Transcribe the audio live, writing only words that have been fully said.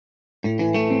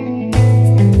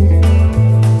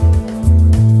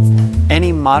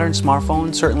modern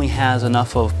smartphone certainly has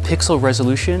enough of pixel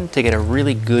resolution to get a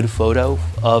really good photo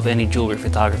of any jewelry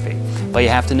photography. But you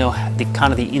have to know the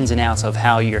kind of the ins and outs of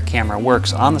how your camera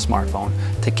works on the smartphone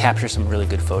to capture some really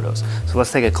good photos. So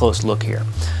let's take a close look here.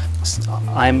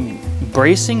 I'm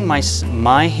bracing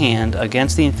my hand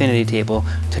against the infinity table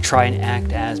to try and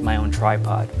act as my own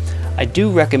tripod. I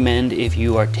do recommend, if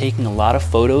you are taking a lot of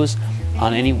photos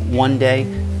on any one day,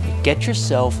 get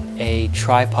yourself a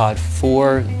tripod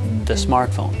for the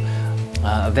smartphone.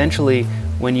 Eventually,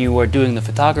 when you are doing the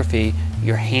photography,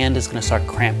 your hand is going to start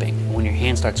cramping. When your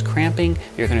hand starts cramping,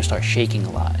 you're going to start shaking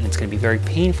a lot, and it's going to be very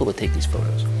painful to take these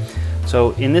photos.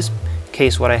 So in this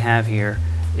case, what I have here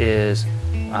is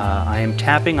I am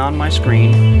tapping on my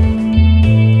screen.